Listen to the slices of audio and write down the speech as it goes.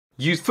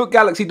Use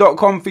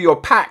footgalaxy.com for your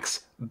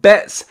packs,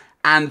 bets,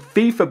 and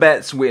FIFA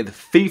bets with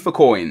FIFA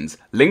coins.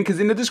 Link is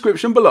in the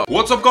description below.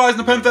 What's up guys,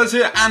 NepentheZ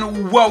here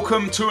and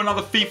welcome to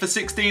another FIFA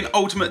 16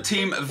 Ultimate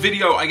Team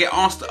video. I get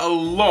asked a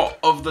lot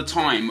of the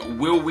time,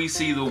 will we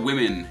see the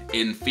women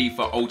in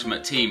FIFA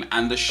Ultimate Team?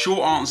 And the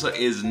short answer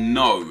is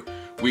no,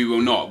 we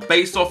will not.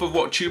 Based off of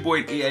what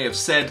Tuboy and EA have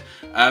said,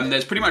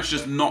 there's pretty much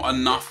just not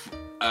enough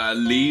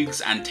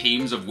leagues and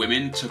teams of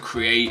women to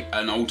create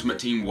an Ultimate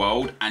Team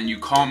world, and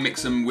you can't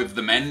mix them with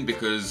the men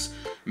because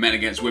men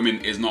against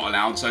women is not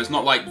allowed. So it's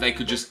not like they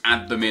could just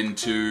add them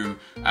into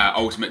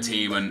Ultimate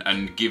Team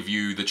and give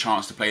you the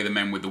chance to play the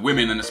men with the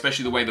women, and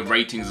especially the way the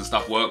ratings and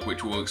stuff work,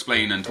 which we'll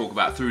explain and talk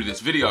about through this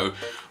video.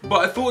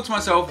 But I thought to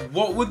myself,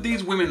 what would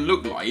these women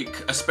look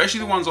like, especially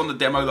the ones on the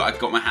demo that I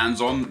got my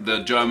hands on, the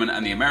German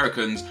and the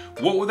Americans,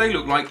 what would they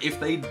look like if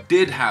they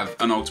did have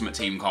an Ultimate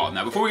Team card?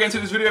 Now before we get into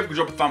this video, if you could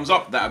drop a thumbs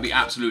up, that would be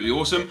absolutely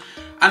awesome.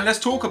 And let's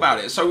talk about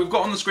it. So we've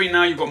got on the screen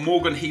now, you've got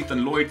Morgan, Heath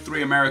and Lloyd,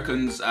 three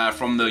Americans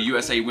from the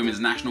USA Women's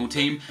National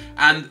Team.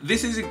 And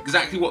this is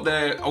exactly what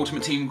their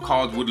Ultimate Team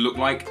card would look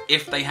like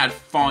if they had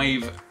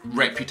 5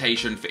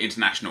 reputation for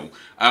international.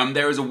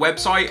 There is a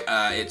website,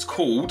 it's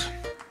called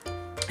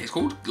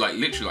like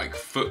literally like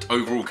foot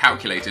overall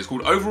calculator. It's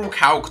called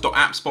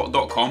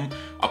overallcalc.appspot.com.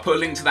 I'll put a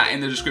link to that in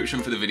the description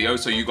for the video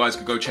so you guys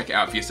can go check it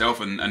out for yourself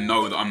and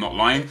know that I'm not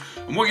lying.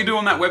 And what you do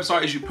on that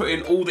website is you put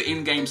in all the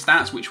in-game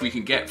stats which we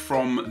can get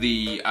from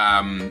the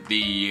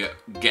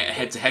get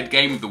head-to-head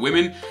game of the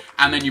women,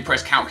 and then you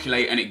press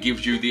calculate and it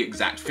gives you the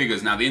exact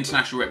figures. Now the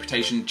international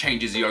reputation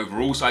changes the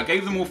overall, so I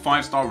gave them all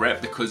 5-star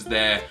rep because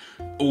they're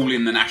all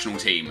in the national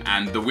team,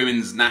 and the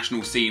women's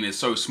national scene is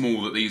so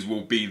small that these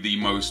will be the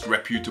most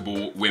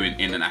reputable women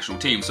in the national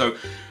team. So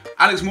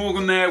Alex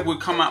Morgan there would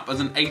come up as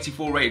an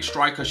 84 rated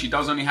striker. She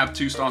does only have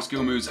 2-star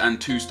skill moves and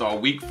 2-star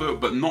weak foot,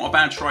 but not a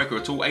bad striker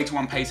at all.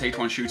 81 pace,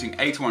 81 shooting,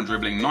 81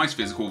 dribbling, nice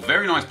physical,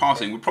 very nice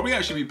passing. Would probably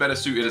actually be better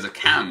suited as a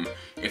cam,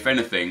 if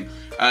anything.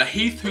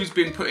 Heath, who's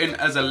been put in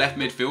as a left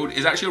midfield,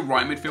 is actually a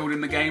right midfield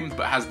in the game,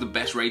 but has the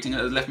best rating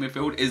as left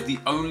midfield, is the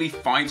only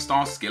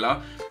 5-star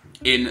skiller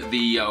in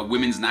the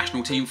women's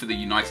national team for the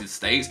United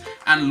States.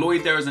 And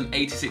Lloyd there as an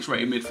 86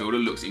 rated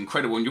midfielder looks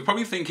incredible. And you're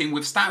probably thinking,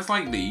 with stats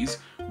like these,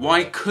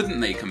 why couldn't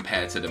they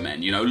compare to the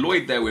men? You know,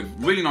 Lloyd there with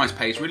really nice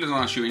pace, really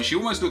nice shooting. She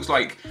almost looks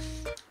like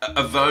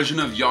a version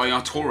of Yaya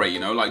Toure, you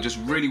know, like just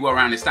really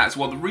well-rounded stats.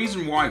 Well, the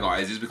reason why,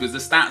 guys, is because the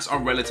stats are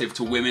relative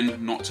to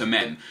women, not to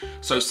men.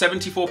 So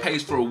 74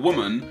 pace for a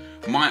woman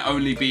might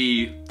only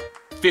be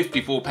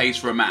 54 pace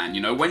for a man. You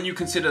know, when you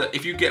consider,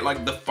 if you get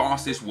like the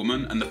fastest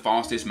woman and the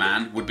fastest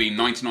man would be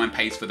 99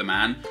 pace for the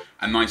man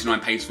and 99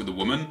 pace for the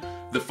woman,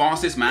 the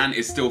fastest man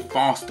is still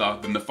faster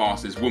than the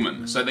fastest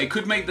woman. So they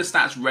could make the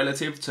stats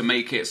relative to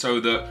make it so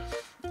that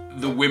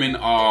the women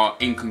are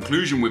in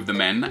conclusion with the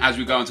men. As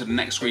we go onto the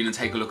next screen and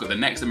take a look at the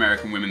next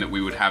American women that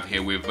we would have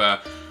here with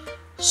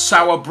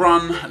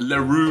Sauerbrunn,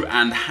 Leroux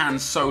and Han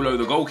Solo,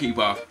 the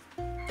goalkeeper.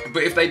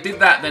 But if they did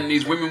that, then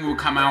these women will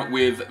come out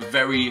with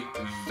very,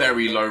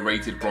 very low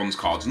rated bronze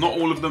cards. Not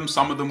all of them,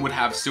 some of them would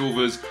have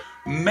silvers,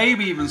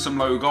 maybe even some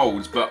low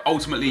golds, but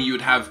ultimately you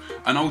would have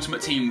an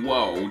Ultimate Team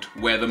world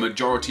where the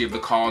majority of the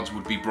cards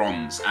would be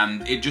bronze,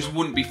 and it just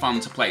wouldn't be fun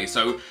to play.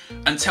 So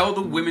until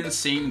the women's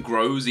scene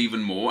grows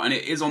even more, and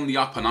it is on the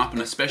up and up,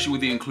 and especially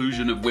with the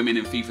inclusion of women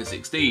in FIFA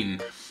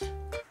 16,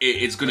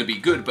 it's going to be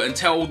good, but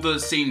until the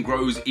scene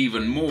grows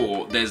even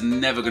more, there's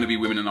never going to be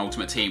women in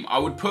Ultimate Team. I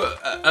would put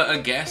a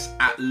guess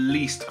at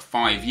least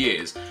 5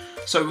 years.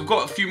 So we've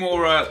got a few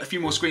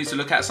more screens to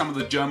look at. Some of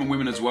the German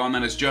women as well, and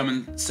then it's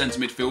German centre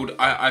midfield.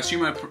 I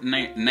assume her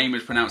name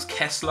is pronounced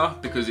Kessler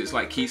because it's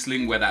like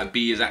Kiesling, where that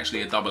B is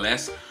actually a double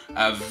S.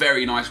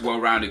 Very nice,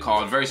 well-rounded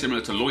card, very similar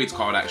to Lloyd's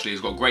card actually.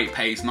 It's got great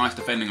pace, nice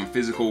defending and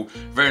physical,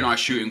 very nice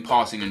shooting,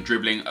 passing and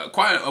dribbling.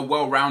 Quite a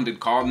well-rounded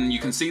card, and you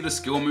can see the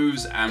skill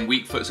moves and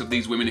weak foots of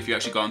these women if you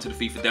actually go into the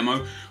FIFA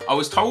demo. I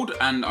was told,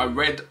 and I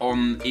read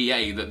on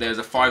EA, that there's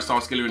a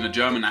 5-star skiller in the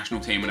German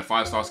national team and a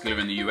 5-star skiller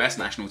in the US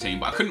national team,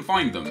 but I couldn't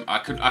find them. I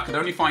could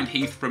only find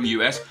Heath from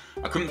US.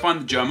 I couldn't find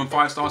the German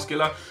 5-star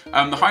skiller.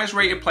 The highest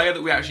rated player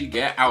that we actually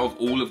get out of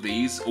all of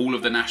these, all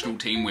of the national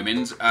team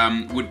women's,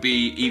 would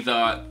be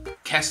either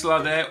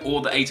Kessler there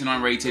or the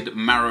 89 rated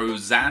Maro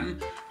Zan.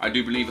 I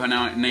do believe her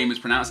name is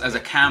pronounced, as a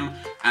cam,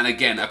 and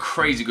again a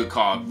crazy good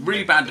card.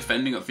 Really bad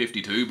defending at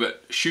 52,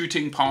 but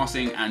shooting,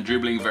 passing and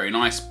dribbling very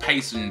nice,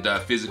 pace and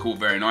physical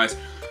very nice.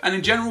 And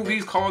in general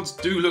these cards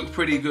do look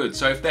pretty good.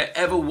 So if there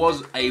ever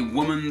was a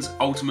women's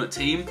Ultimate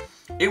Team,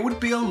 it would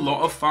be a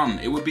lot of fun.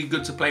 It would be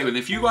good to play with.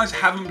 If you guys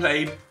haven't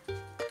played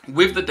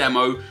with the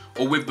demo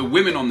or with the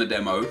women on the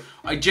demo,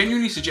 I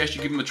genuinely suggest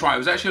you give them a try. It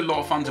was actually a lot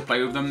of fun to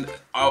play with them.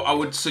 I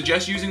would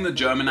suggest using the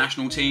German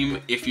national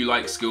team if you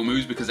like skill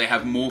moves, because they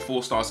have more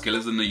 4-star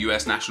skillers than the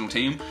US national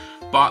team.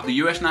 But the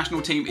US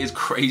national team is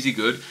crazy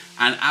good,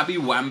 and Abby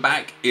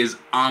Wambach is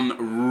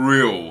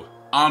unreal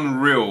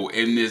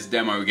in this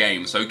demo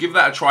game. So give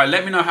that a try.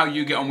 Let me know how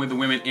you get on with the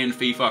women in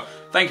FIFA.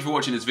 Thank you for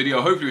watching this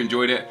video. Hope you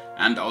enjoyed it,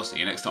 and I'll see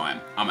you next time.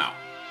 I'm out.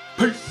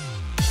 Peace.